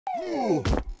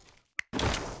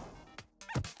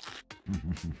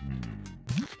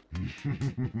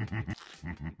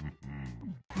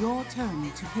Your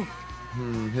turn to pick.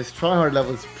 His tryhard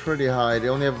level is pretty high. They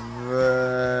only have.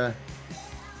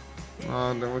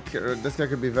 This guy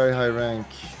could be very high rank.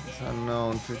 It's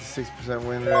unknown. 56%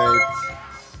 win rate.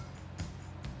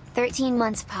 13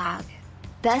 months Pog.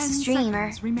 Best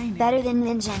streamer. Better than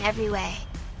Ninja in every way.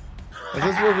 Does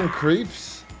this work in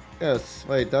creeps? Yes.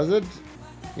 Wait, does it?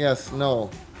 Yes. No.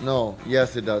 No.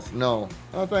 Yes, it does. No.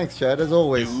 Oh, thanks, Chad. As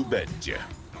always. You betcha.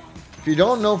 If you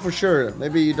don't know for sure,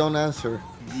 maybe you don't answer.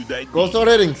 Good idea. Go start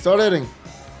hitting. Start hitting.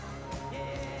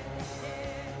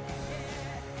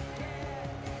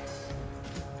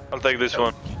 I'll take this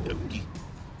one.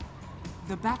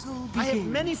 The battle begins. I have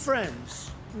many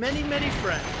friends. Many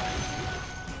friends.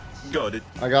 Got it.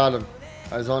 I got him.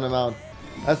 I zone him out.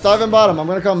 Let's dive in bottom. I'm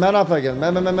gonna come man up again.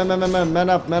 Man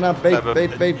up.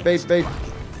 Bait.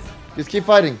 Just keep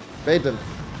fighting. Bait him.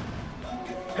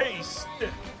 Haste.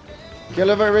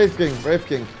 Kill over Wraith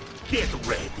King. Get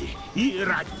ready. Here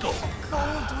I go.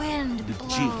 Cold wind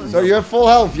blows. So you have full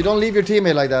health. You don't leave your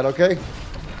teammate like that, okay?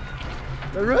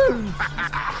 The room.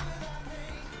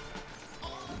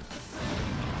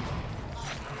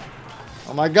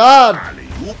 Oh my god!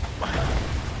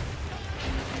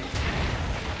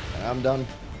 I'm done.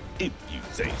 If you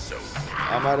say so.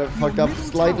 I might have fucked up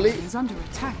slightly. Is under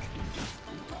attack.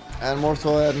 And more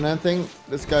so than anything,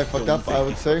 this guy fucked up, I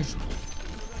would say.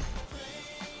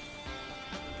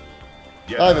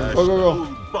 Dive him. Go.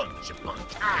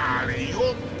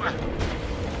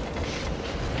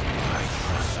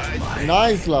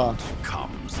 Nice law.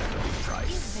 Comes at a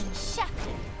price.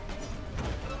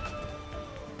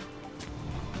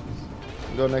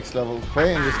 Go next level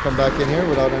play and just come back in here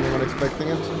without anyone expecting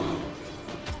it.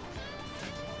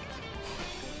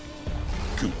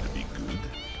 Good to be good.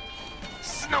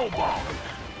 Snowball.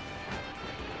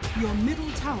 Your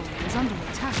middle tower is under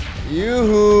attack.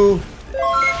 Yoo-hoo!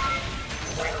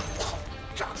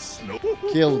 Snow.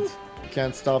 Killed.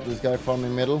 Can't stop this guy from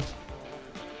in middle.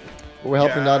 But we're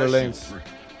helping the other lanes.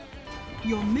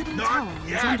 Your middle tower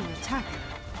is under attack.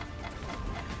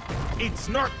 It's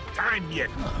not time yet.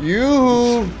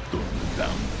 Yoo-hoo!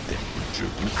 Down temperature.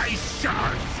 Ice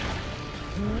shards.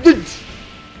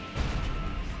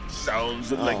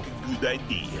 Sounds like a good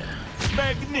idea.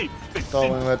 Magnificent.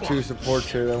 Thought we had two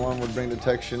supports here, that one would bring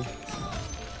detection.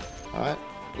 Alright.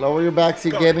 Lower your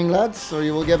backseat gaming, lads, or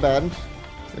you will get banned.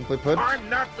 Simply put. I'm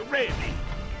not ready.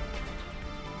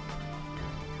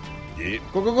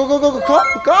 Go.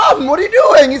 Come! What are you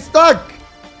doing? He's stuck!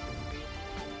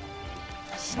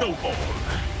 Snowball.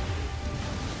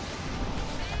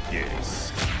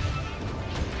 Yes.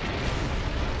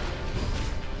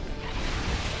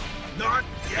 Not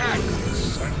yet.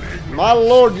 My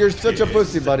lord, you're such a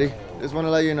pussy, buddy. Just want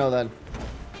to let you know that.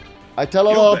 I tell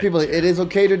a lot of people, it is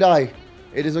okay to die.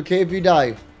 It is okay if you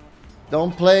die.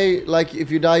 Don't play like if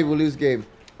you die, you will lose game.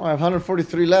 Oh, I have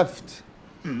 143 left.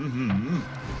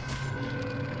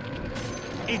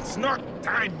 It's not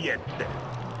time yet.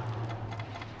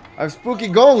 I have spooky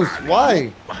ghosts.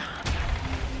 Why?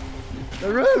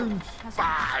 The rooms.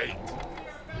 Fight.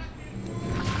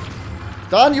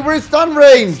 Stun, you were in stun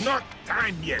range. It's not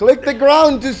time yet. Click the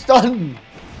ground to stun.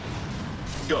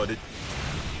 Got it.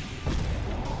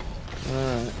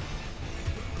 Alright.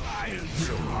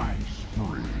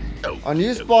 Oh, On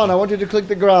new spawn, I want you to click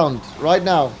the ground right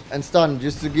now and stun,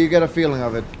 just so you get a feeling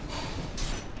of it.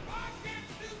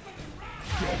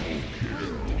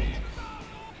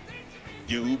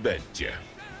 You betcha.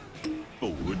 For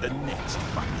the next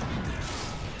fight.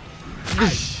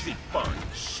 Icy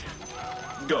punch.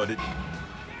 Got it.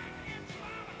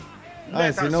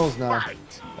 Nice, he Let knows us now. fight.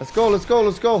 Let's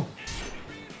go.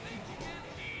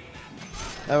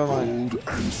 Never mind.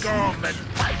 Come and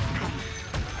fight.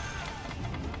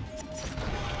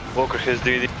 Walker has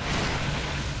DD.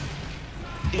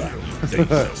 If you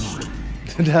say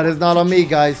so. That is not on me,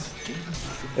 guys.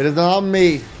 It is not on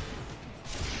me.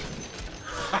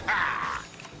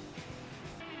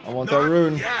 I want that Not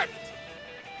rune. yet.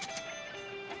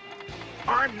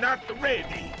 I'm not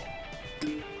ready.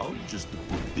 I'll just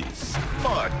put this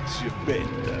much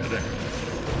better.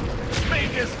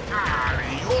 Make us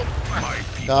alley-oop. My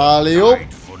people Alley-oop.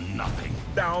 died for nothing.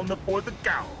 Down for the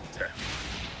count.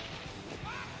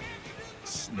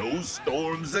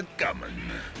 Snowstorms are coming.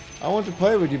 I want to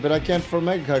play with you, but I can't for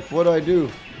Mega. What do I do?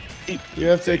 If You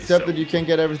have to say accept so. that you can't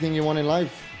get everything you want in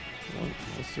life. Well,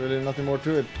 there's really nothing more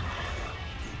to it.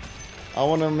 I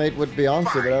want to mate with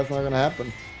Beyonce, but that's not going to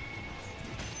happen.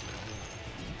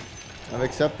 I've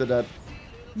accepted that.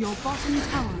 Your bottom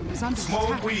tower is under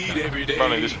attack. every day.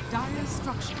 Running this. Dire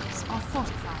structures are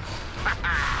fortified.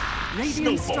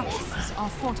 Radiant structures are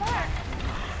fortified.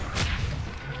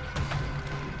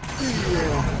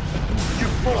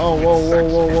 Oh,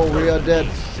 whoa, we are dead,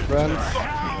 friends.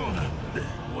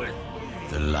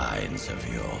 The lines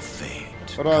of your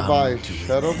fate. What do I buy?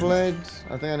 Shadow Blade?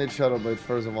 I think I need Shadow Blade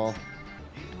first of all.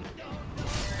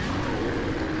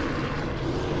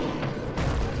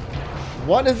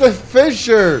 What is the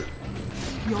fissure?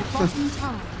 Your bottom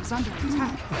tower is under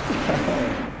attack.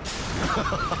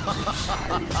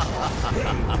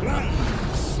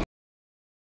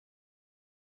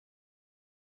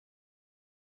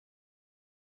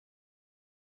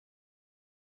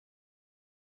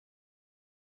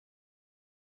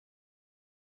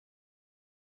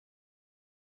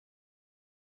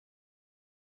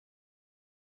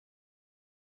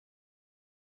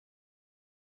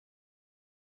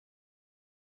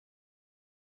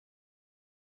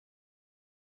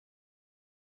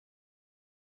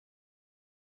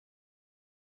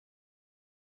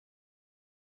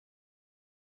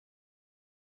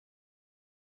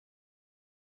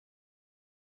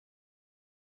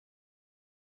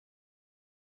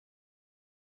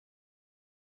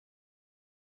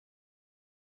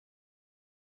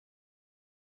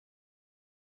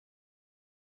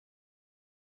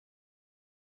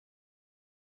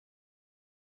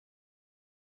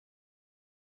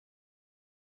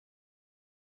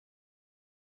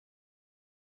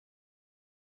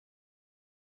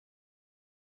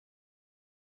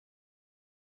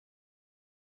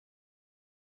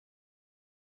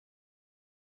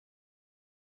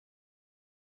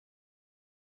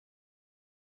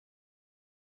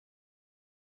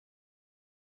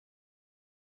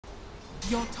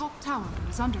 Your top tower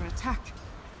is under attack.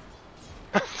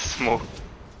 Smoke.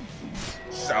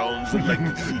 Sounds like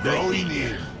growing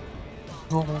here.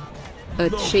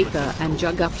 Earthshaker and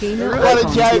Jugupina What a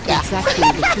icons joke. look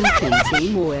exactly the two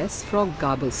same OS frog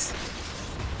garbus.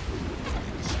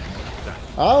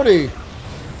 Howdy.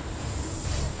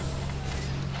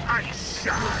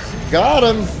 Got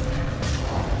him.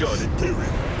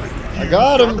 I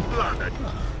got him.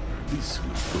 This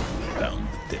will go down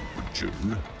the temperature.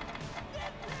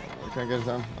 I can't get it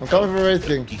down. I'm coming for Wraith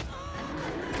King.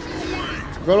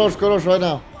 Go Rosh right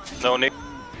now. No, Nick.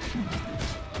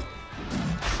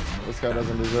 This guy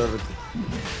doesn't deserve it.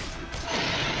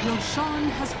 Roshan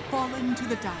has fallen to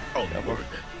the dire. Onward.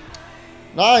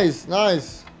 Nice.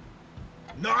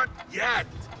 Not yet.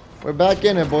 We're back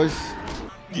in it, boys.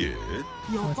 Yet.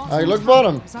 Your bottom Hey, look tower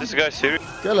bottom. is under This guy's serious.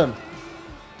 Kill him.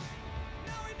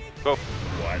 Go.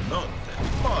 Why not?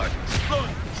 Punch,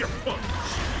 punch, punch.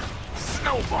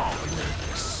 Snowball.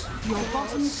 Your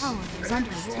bottom tower is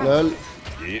under attack. Lol.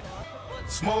 Yeah.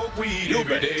 Smoke weed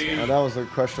every day. Oh, that was a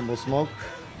questionable smoke.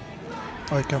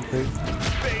 I can pay.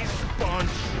 Face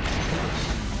punch.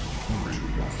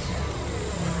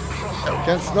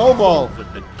 Can't snowball.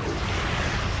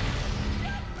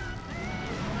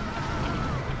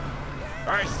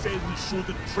 I say we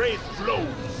should trade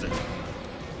blows.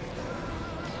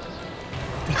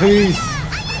 Please.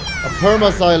 A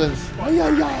perma silence.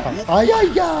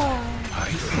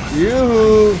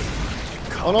 You.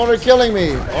 Oh no, they're killing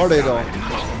me. Are they though?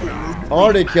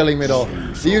 Are they killing me though?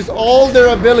 They used all their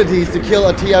abilities to kill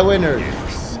a TI winner.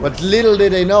 But little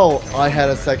did they know, I had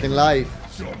a second life.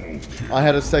 I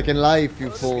had a second life,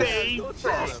 you fools. Stay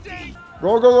frosty.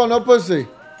 Go, no pussy.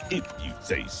 If you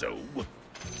say so.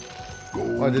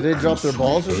 Oh, did they drop their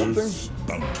balls or something?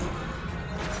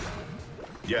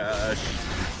 Yes.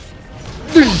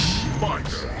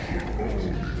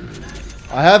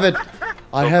 I have it.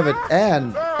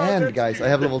 And guys, I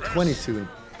have level 20 soon.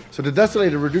 So the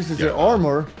Desolator reduces their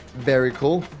armor. Very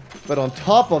cool. But on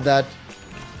top of that,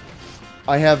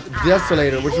 I have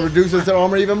Desolator, which reduces their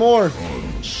armor even more.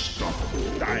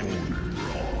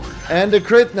 And the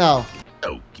crit now.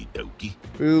 Okie dokie.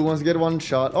 Who wants to get one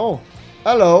shot? Oh,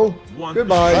 hello.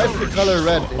 Goodbye. Type the color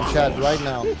red in chat right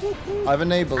now. I've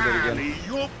enabled it again.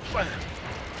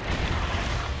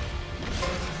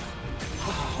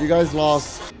 You guys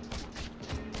lost.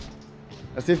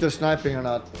 Let's see if they're sniping or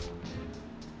not.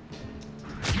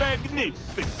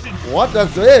 Magnificent. What?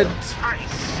 That's it?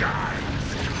 Ice shine.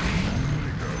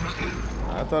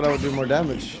 I thought I would do more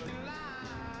damage.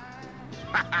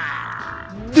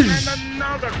 And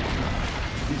another.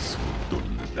 This will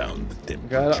dumb down the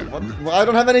temperature. I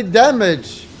don't have any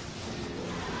damage.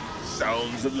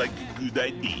 Sounds like a good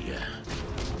idea.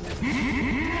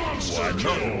 Why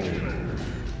not?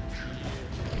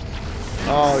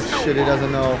 Oh shit, he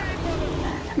doesn't know.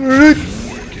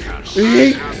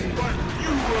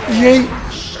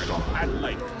 I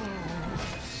like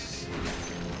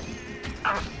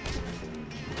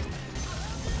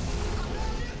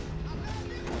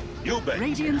You bet.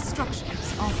 Radiant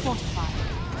structures are fortified.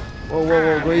 Whoa, whoa,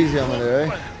 whoa, go easy on me there,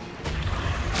 eh?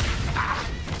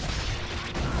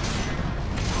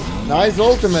 Nice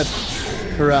ultimate,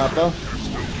 Karapa.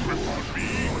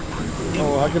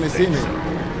 Oh, how can he see me?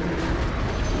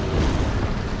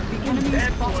 The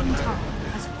enemy's bottom tower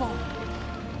has fallen.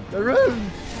 The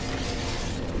room.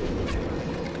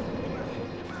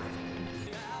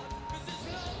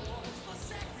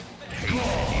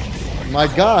 My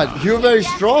God, you're very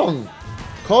strong.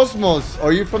 Cosmos,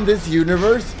 are you from this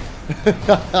universe?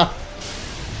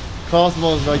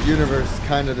 Cosmos, like universe,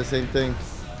 kind of the same thing.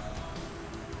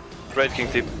 Red King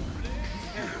tip.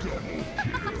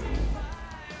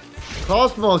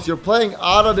 Cosmos, you're playing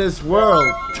out of this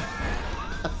world.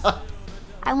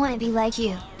 I want to be like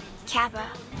you, Kappa.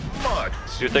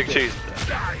 You take cheese.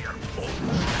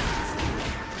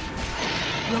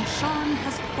 Roshan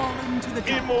has fallen to the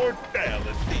ground.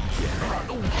 Immortality.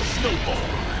 Snowball.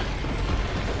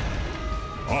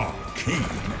 Arcane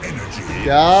energy.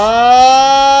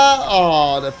 Yeah.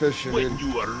 Oh, the fisher, When dude.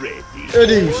 you are ready.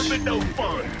 Eddie. Orbital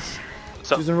funds.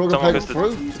 Using rogue Someone pack missed it.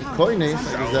 fruit. Coin ace,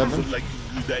 97. Sounds like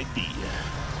a good idea.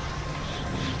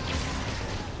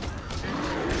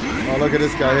 Oh, look at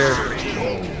this guy here.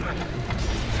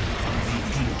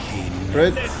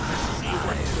 Crit.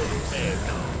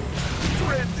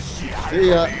 See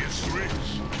ya. The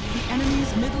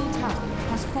enemy's middle tower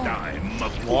has fallen. Time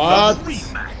of What?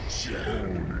 rematch.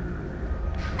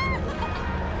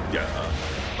 Yeah.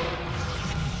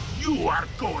 You are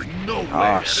going nowhere.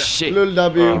 Ah, shit. Little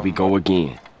W. Here we go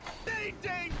again.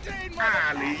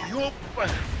 Alley-oop.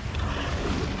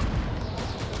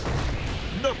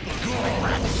 Knuckles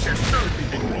scratch and 30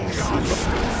 degrees.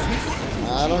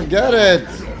 I don't get it.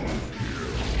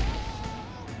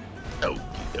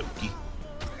 Okie dokie.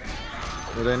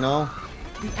 Do they know?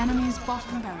 The enemy's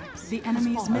bottom barracks. The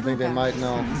enemy's middle I think they might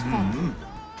know. has fallen.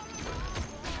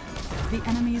 The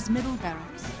enemy's middle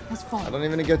barracks has I fallen. don't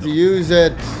even get to use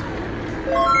it.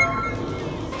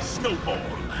 Snowball.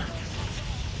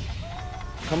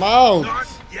 Come out. Not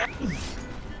yet.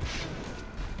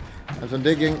 Have some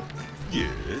digging. Yeah.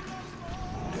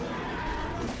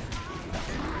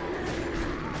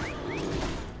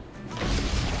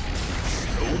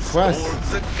 Quest.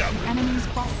 Swords are coming. Enemy's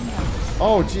bottom barracks.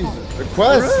 Oh, Jesus. The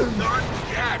quest. Not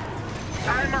yet.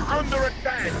 I'm under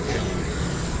attack.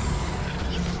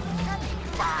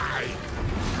 Bye.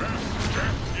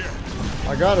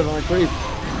 I got it on a creep.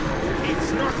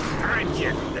 It's not time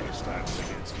yet. There's nothing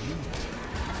against me.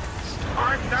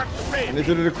 I'm not I ready. need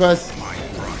to do the quest.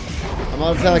 I'm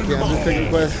not attacking. I'm just taking the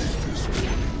quest.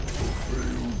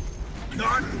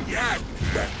 Not yet.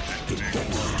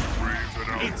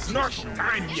 It's not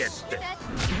time yet.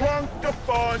 Drunk the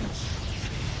punch.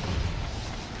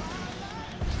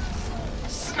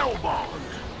 Snowball.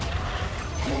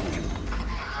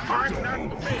 I'm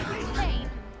not ready.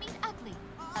 Meet ugly.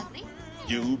 Ugly?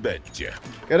 You betcha.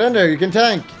 Get in there. You can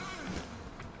tank.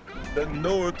 The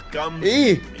north comes.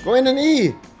 E. Go in and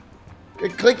E.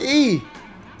 Click E.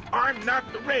 I'm not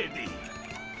ready.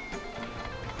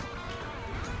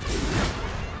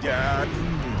 Yeah.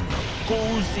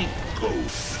 Cozy go.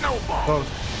 Snowball.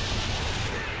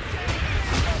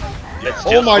 Let's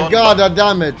Oh just my run God, back. that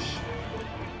damage.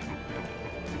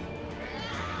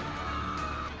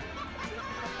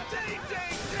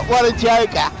 What a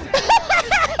joker.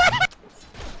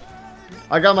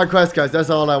 I got my quest, guys. That's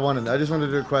all I wanted. I just wanted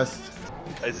to do a quest.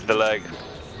 It's the lag.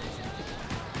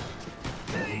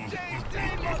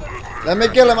 Let me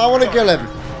kill him. I want to kill him.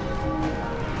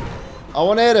 I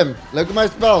want to hit him. Look at my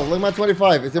spell. Look at my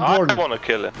 25. It's I important. wanna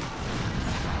kill him.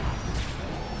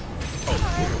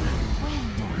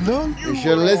 You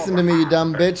should listen to me, you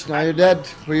dumb bitch. Now you're dead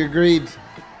for your greed.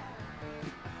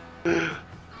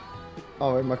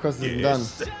 Oh, wait, my quest isn't done.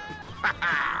 Snowball.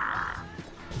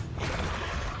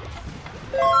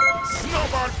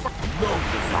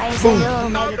 Why is there no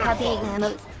Omega Pepega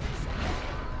emote?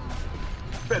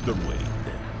 Featherweight.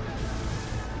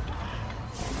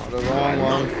 Oh, the wrong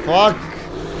one. Fuck.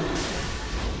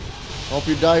 Hope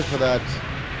you die for that.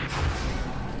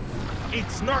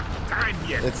 It's not time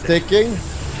yet. It's ticking.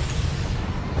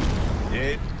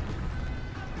 It.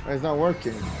 It's not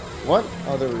working. What?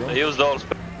 Oh, there we I go. used all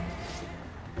spell.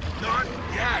 Not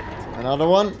yet. Another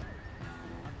one.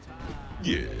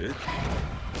 Yet.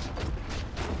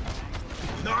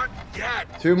 Not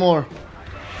yet. Two more.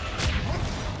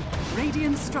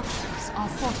 Radiant structures are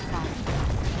fortified.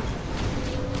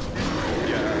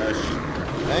 Yes.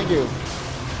 Thank you.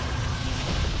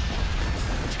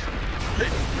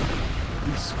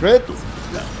 Crit.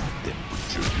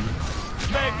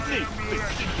 Magnificent.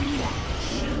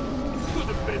 Could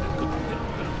have been a good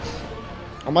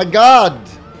Oh my god!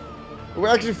 We're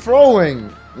actually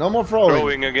throwing! No more throwing.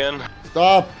 Throwing again.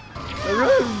 Stop!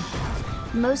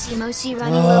 Moshi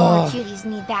running low on cuties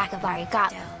need back of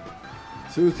arigato.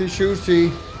 Susie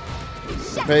Shooty.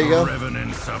 Pepega.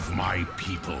 Revenants of my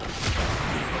people.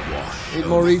 Need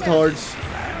more retards.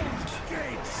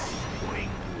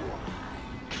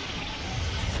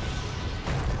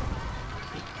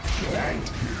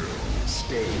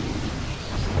 Stay.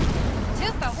 2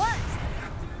 for 1.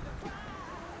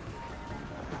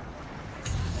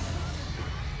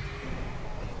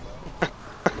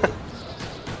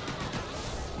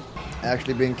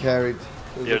 Actually being carried.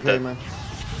 You're Okay, dead. man.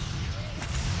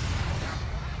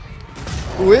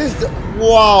 Who is the...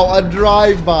 Wow, a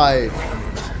drive-by.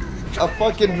 A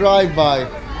fucking drive-by.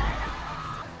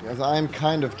 Because I'm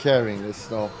kind of carrying this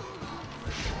stuff.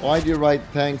 Why do you write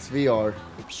thanks VR?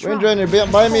 Windrunner,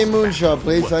 buy me a moonshot,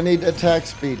 please. I need attack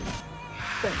speed.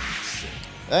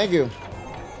 Thank you.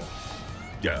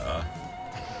 Yeah.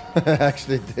 I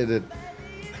actually did it.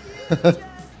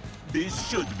 This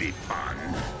should be fun.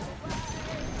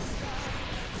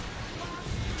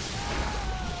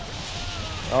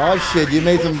 Oh shit, you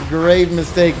made some grave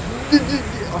mistake.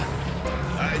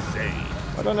 I say.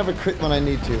 I don't have a crit when I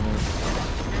need to. Man.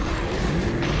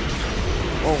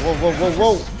 Whoa, whoa, whoa,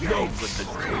 whoa, whoa.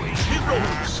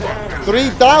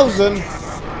 3,000?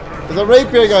 There's a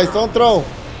rapier, guys. Don't throw.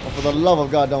 Oh, for the love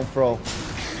of God, don't throw.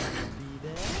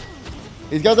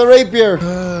 He's got the rapier.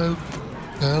 No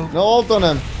ult on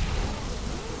him.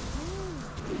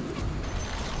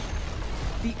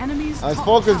 The enemy's Nice top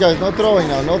focus, guys. No throwing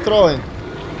now. No throwing.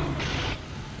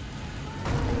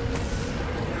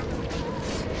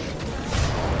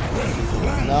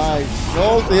 Nice. No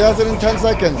ult. He has it in 10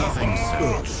 seconds.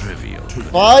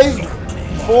 5,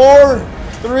 4,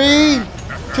 3,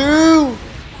 2,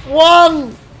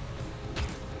 1.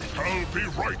 I'll be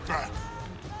right back.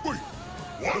 Wait,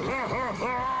 what?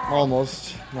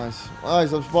 Almost. Nice.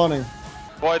 Nice, I'm spawning.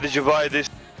 Why did you buy this?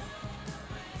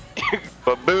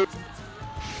 Baboon.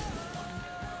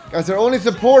 Guys, there are only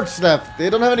supports left. They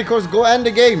don't have any cores. Go end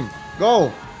the game. Go.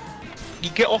 You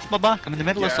get off my back. I'm in the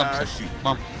middle of Yeah, something.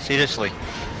 Mom, seriously.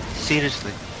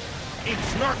 Seriously.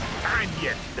 It's not time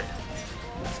yet.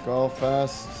 Let's go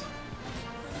fast.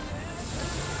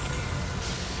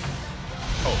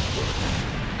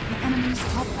 The enemy's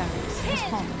top barracks has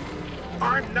fallen.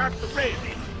 I'm not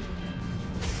ready.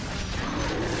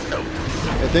 I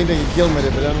think they can kill me,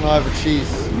 but I don't know how I have a cheese.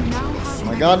 You now have Oh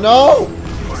my god, no!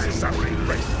 Sorry,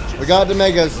 rest. We got the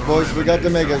megas, boys. We got the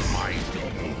megas.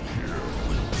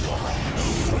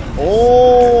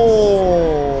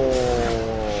 Oh!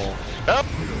 Up.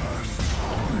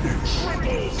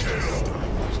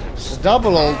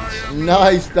 Double ult.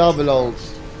 Nice double ult.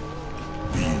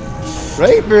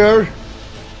 Rapier!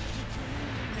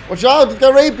 Watch out, it's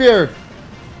got Rapier!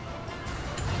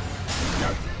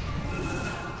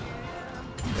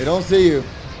 They don't see you.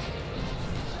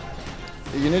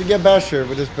 You need to get Basher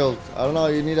with this build. I don't know,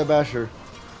 you need a Basher.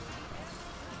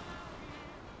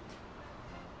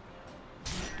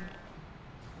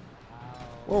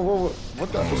 Whoa, whoa, whoa.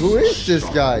 What the? Who is this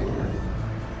guy?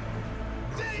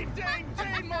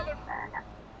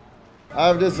 I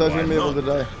have this, so I shouldn't be able to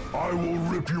die. I will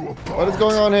rip you apart. What is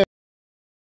going on here?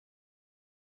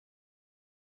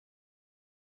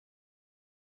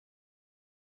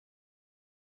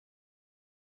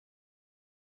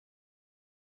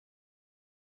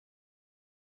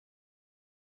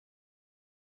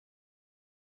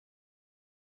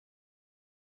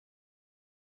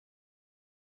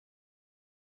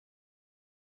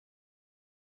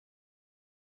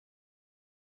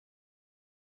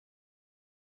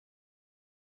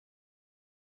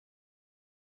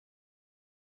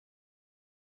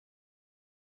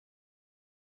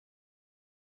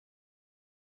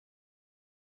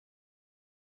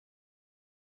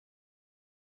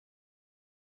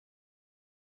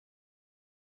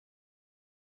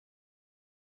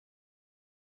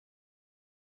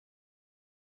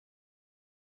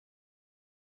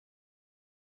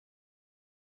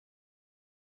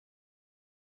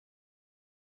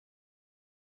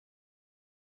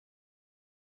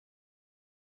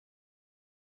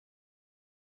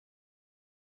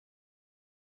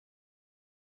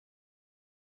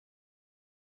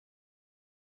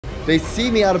 They see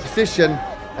me out of position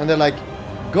and they're like,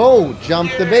 go,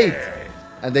 jump the bait.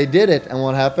 And they did it. And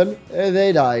what happened?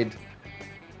 They died.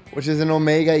 Which is an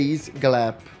Omega East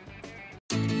Glap.